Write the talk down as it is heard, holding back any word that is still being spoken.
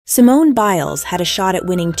Simone Biles had a shot at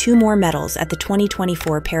winning 2 more medals at the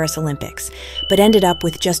 2024 Paris Olympics, but ended up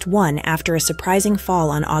with just one after a surprising fall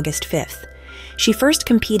on August 5th. She first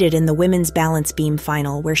competed in the women's balance beam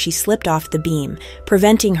final where she slipped off the beam,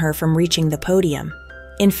 preventing her from reaching the podium.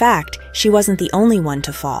 In fact, she wasn't the only one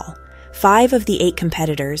to fall. 5 of the 8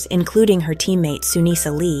 competitors, including her teammate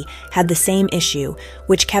Sunisa Lee, had the same issue,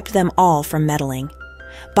 which kept them all from medaling.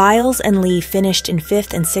 Biles and Lee finished in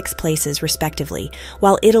 5th and 6th places respectively,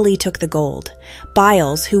 while Italy took the gold.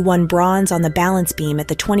 Biles, who won bronze on the balance beam at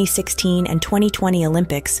the 2016 and 2020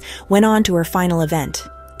 Olympics, went on to her final event,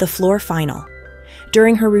 the floor final.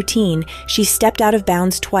 During her routine, she stepped out of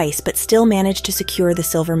bounds twice but still managed to secure the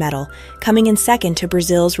silver medal, coming in second to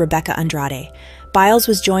Brazil's Rebeca Andrade. Biles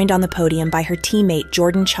was joined on the podium by her teammate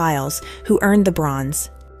Jordan Childs, who earned the bronze.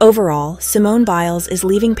 Overall, Simone Biles is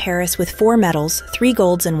leaving Paris with 4 medals, 3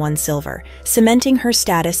 golds and 1 silver, cementing her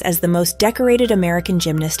status as the most decorated American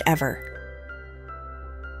gymnast ever.